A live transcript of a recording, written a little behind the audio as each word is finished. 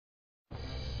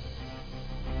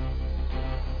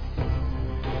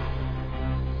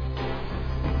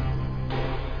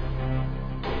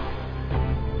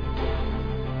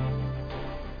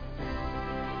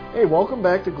Hey, welcome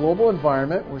back to Global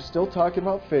Environment. We're still talking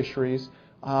about fisheries.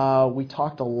 We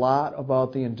talked a lot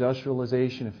about the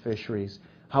industrialization of fisheries,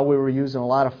 how we were using a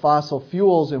lot of fossil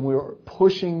fuels and we were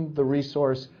pushing the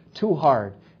resource too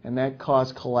hard, and that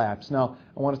caused collapse. Now,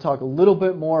 I want to talk a little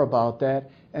bit more about that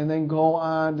and then go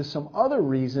on to some other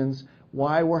reasons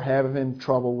why we're having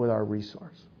trouble with our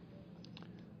resource.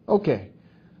 Okay,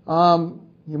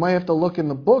 you might have to look in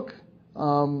the book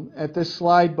at this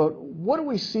slide, but what do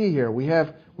we see here? We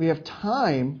have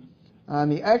time on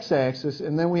the x-axis,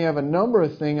 and then we have a number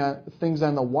of things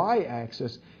on the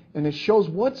y-axis, and it shows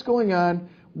what's going on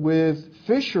with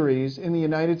fisheries in the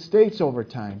United States over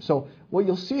time. So what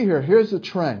you'll see here, here's the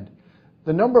trend.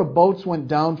 The number of boats went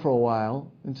down for a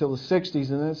while until the 60s,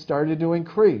 and then it started to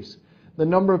increase. The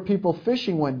number of people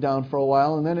fishing went down for a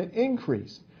while, and then it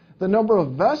increased. The number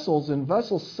of vessels and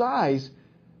vessel size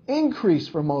increased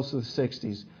for most of the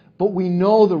 60s. But we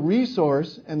know the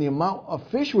resource and the amount of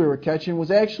fish we were catching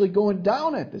was actually going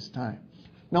down at this time.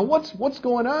 Now what's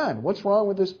going on? What's wrong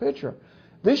with this picture?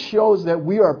 This shows that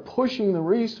we are pushing the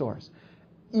resource.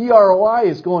 EROI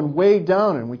is going way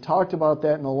down, and we talked about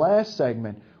that in the last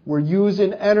segment. We're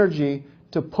using energy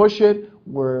to push it.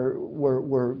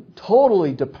 We're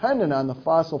totally dependent on the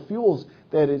fossil fuels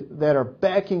that are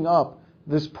backing up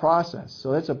this process.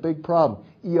 So that's a big problem.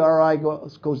 ERI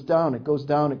goes down, it goes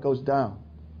down, it goes down.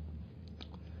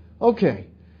 Okay,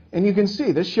 and you can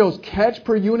see this shows catch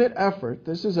per unit effort.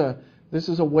 This is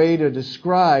a way to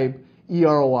describe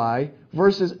EROI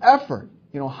versus effort.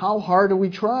 You know, how hard are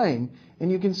we trying?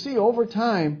 And you can see over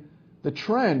time the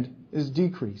trend is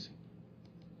decreasing.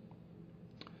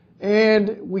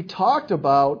 And we talked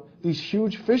about these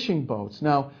huge fishing boats.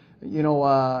 Now,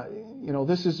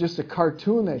 this is just a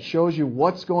cartoon that shows you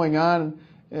what's going on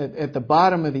at the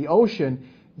bottom of the ocean.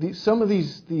 Some of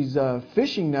these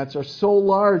fishing nets are so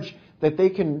large that they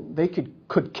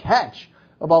could catch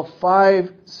about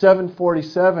 5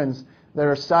 747s that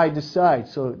are side to side.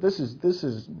 So this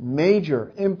is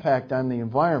major impact on the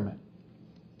environment.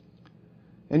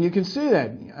 And you can see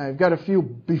that. I've got a few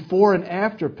before and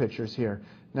after pictures here.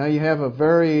 Now you have a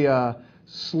very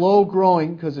slow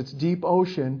growing, because it's deep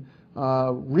ocean,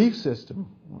 reef system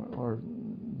or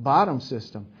bottom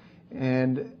system.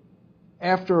 And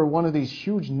after one of these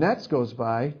huge nets goes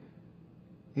by,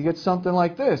 you get something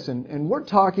like this. And we're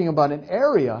talking about an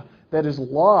area that is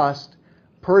lost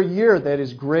per year that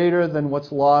is greater than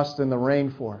what's lost in the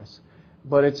rainforest.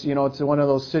 But it's one of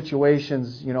those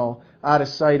situations, out of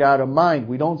sight, out of mind.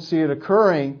 We don't see it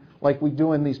occurring like we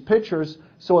do in these pictures,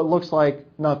 so it looks like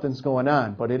nothing's going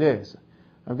on, but it is.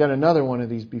 I've got another one of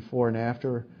these before and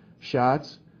after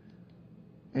shots.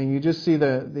 And you just see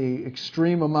the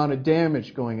extreme amount of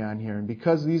damage going on here. And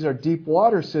because these are deep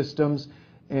water systems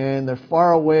and they're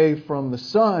far away from the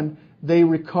sun, they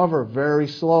recover very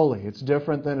slowly. It's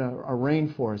different than a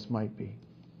rainforest might be.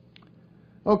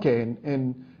 Okay,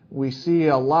 and we see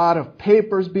a lot of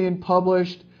papers being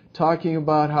published talking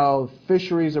about how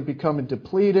fisheries are becoming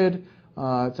depleted.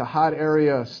 It's a hot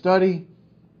area of study.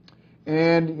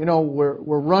 And,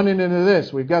 we're running into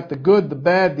this. We've got the good, the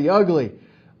bad, the ugly.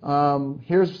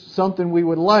 Here's something we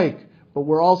would like, but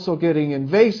we're also getting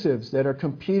invasives that are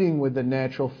competing with the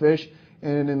natural fish,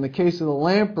 and in the case of the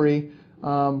lamprey,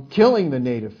 killing the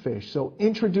native fish. So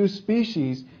introduced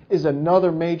species is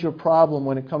another major problem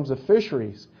when it comes to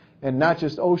fisheries, and not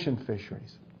just ocean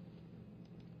fisheries.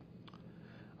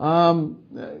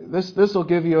 This will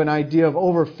give you an idea of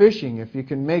overfishing. If you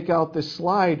can make out this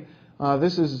slide,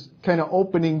 this is kind of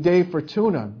opening day for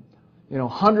tuna.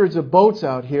 Hundreds of boats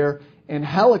out here, and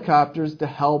helicopters to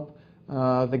help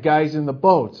the guys in the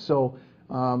boats. So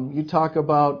you talk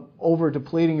about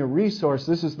over-depleting a resource,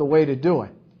 this is the way to do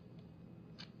it.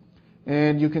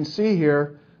 And you can see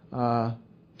here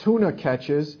tuna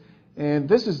catches, and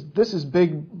this is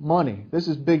big money. This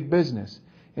is big business.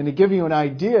 And to give you an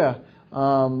idea,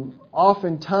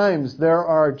 oftentimes there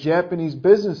are Japanese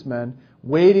businessmen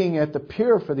waiting at the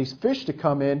pier for these fish to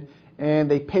come in, and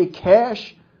they pay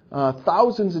cash,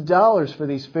 thousands of dollars for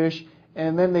these fish,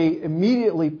 and then they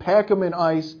immediately pack them in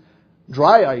ice,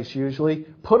 dry ice usually,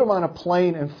 put them on a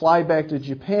plane and fly back to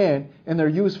Japan, and they're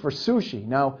used for sushi.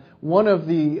 Now, one of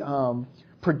the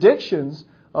predictions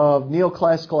of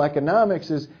neoclassical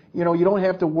economics is, you don't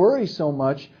have to worry so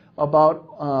much about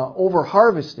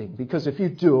over-harvesting, because if you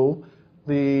do,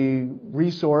 the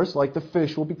resource, like the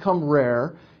fish, will become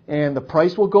rare, and the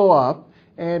price will go up,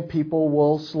 and people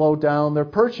will slow down their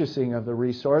purchasing of the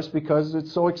resource because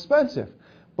it's so expensive.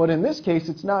 But in this case,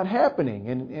 it's not happening,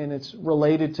 and it's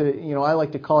related to, I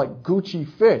like to call it Gucci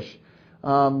fish.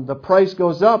 The price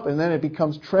goes up, and then it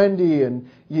becomes trendy, and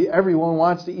everyone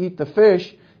wants to eat the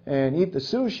fish, and eat the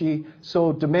sushi,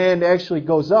 so demand actually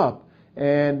goes up.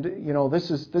 And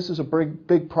this is a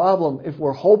big problem if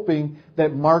we're hoping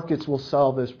that markets will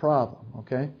solve this problem.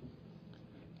 Okay.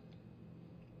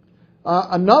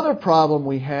 Another problem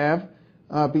we have,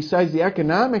 besides the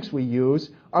economics we use,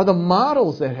 are the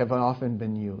models that have often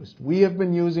been used. We have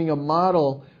been using a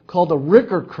model called the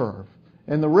Ricker curve,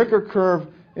 and the Ricker curve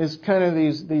is kind of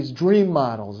these dream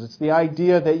models. It's the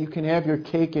idea that you can have your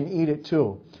cake and eat it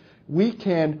too. We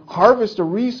can harvest a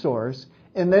resource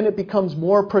and then it becomes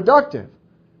more productive.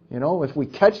 If we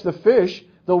catch the fish,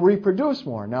 they'll reproduce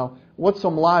more. Now, what's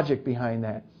some logic behind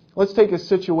that? Let's take a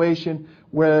situation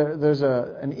where there's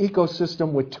an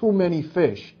ecosystem with too many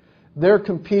fish. They're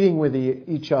competing with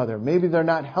each other. Maybe they're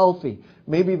not healthy.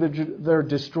 Maybe they're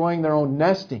destroying their own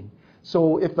nesting.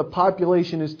 So if the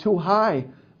population is too high,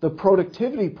 the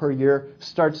productivity per year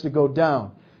starts to go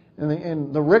down.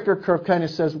 And the Ricker curve kind of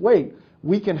says, wait,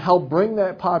 we can help bring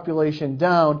that population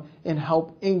down and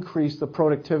help increase the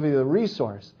productivity of the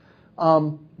resource.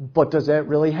 But does that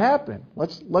really happen?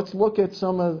 Let's look at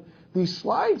some of these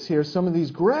slides here, some of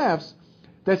these graphs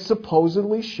that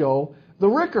supposedly show the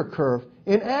Ricker curve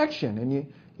in action. And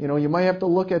you might have to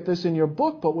look at this in your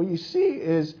book, but what you see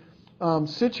is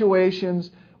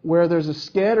situations where there's a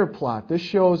scatter plot. This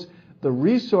shows the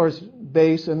resource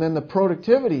base and then the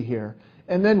productivity here.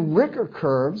 And then Ricker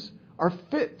curves are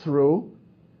fit through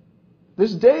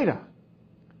this data.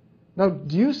 Now,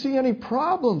 do you see any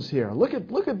problems here? Look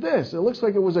at this. It looks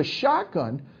like it was a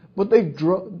shotgun, but they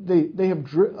have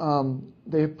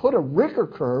put a Ricker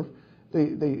curve.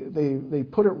 They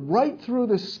put it right through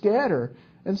the scatter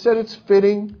and said it's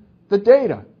fitting the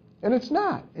data, and it's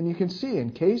not. And you can see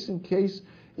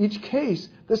each case,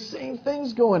 the same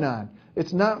thing's going on.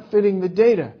 It's not fitting the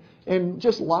data. And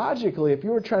just logically, if you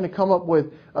were trying to come up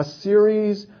with a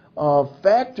series of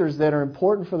factors that are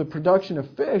important for the production of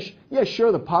fish, yeah,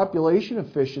 sure, the population of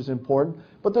fish is important,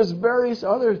 but there's various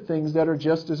other things that are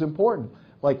just as important,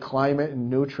 like climate and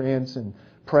nutrients and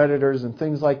predators and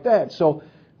things like that. So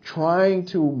trying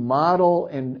to model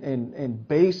and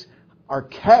base our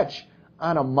catch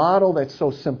on a model that's so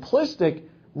simplistic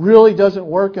really doesn't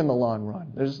work in the long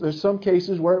run. There's some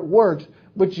cases where it works,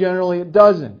 but generally it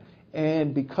doesn't.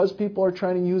 And because people are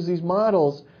trying to use these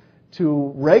models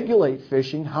to regulate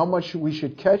fishing, how much we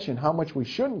should catch and how much we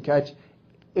shouldn't catch,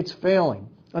 it's failing.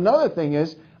 Another thing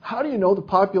is, how do you know the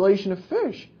population of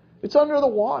fish? It's under the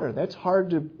water. That's hard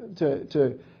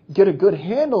to get a good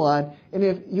handle on. And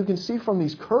if you can see from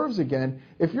these curves again,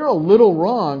 if you're a little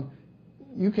wrong,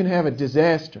 you can have a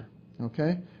disaster.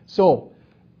 Okay? So,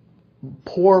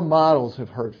 poor models have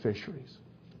hurt fisheries.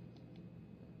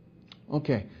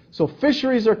 Okay, so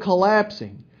fisheries are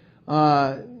collapsing.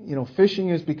 Fishing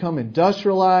has become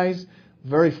industrialized,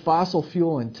 very fossil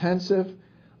fuel intensive.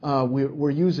 We're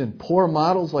using poor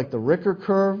models like the Ricker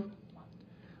curve.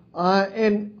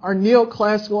 And our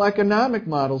neoclassical economic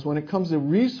models, when it comes to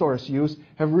resource use,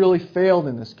 have really failed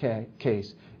in this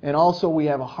case. And also we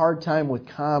have a hard time with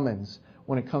commons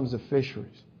when it comes to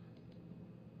fisheries.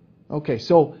 Okay,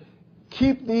 so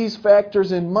keep these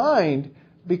factors in mind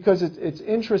because it's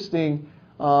interesting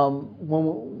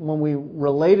when we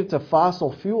relate it to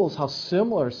fossil fuels, how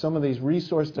similar some of these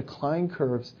resource decline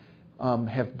curves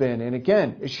have been. And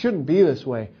again, it shouldn't be this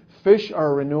way. Fish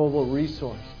are a renewable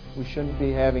resource. We shouldn't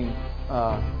be having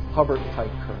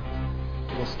Hubbard-type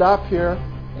curves. We'll stop here,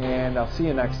 and I'll see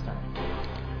you next time.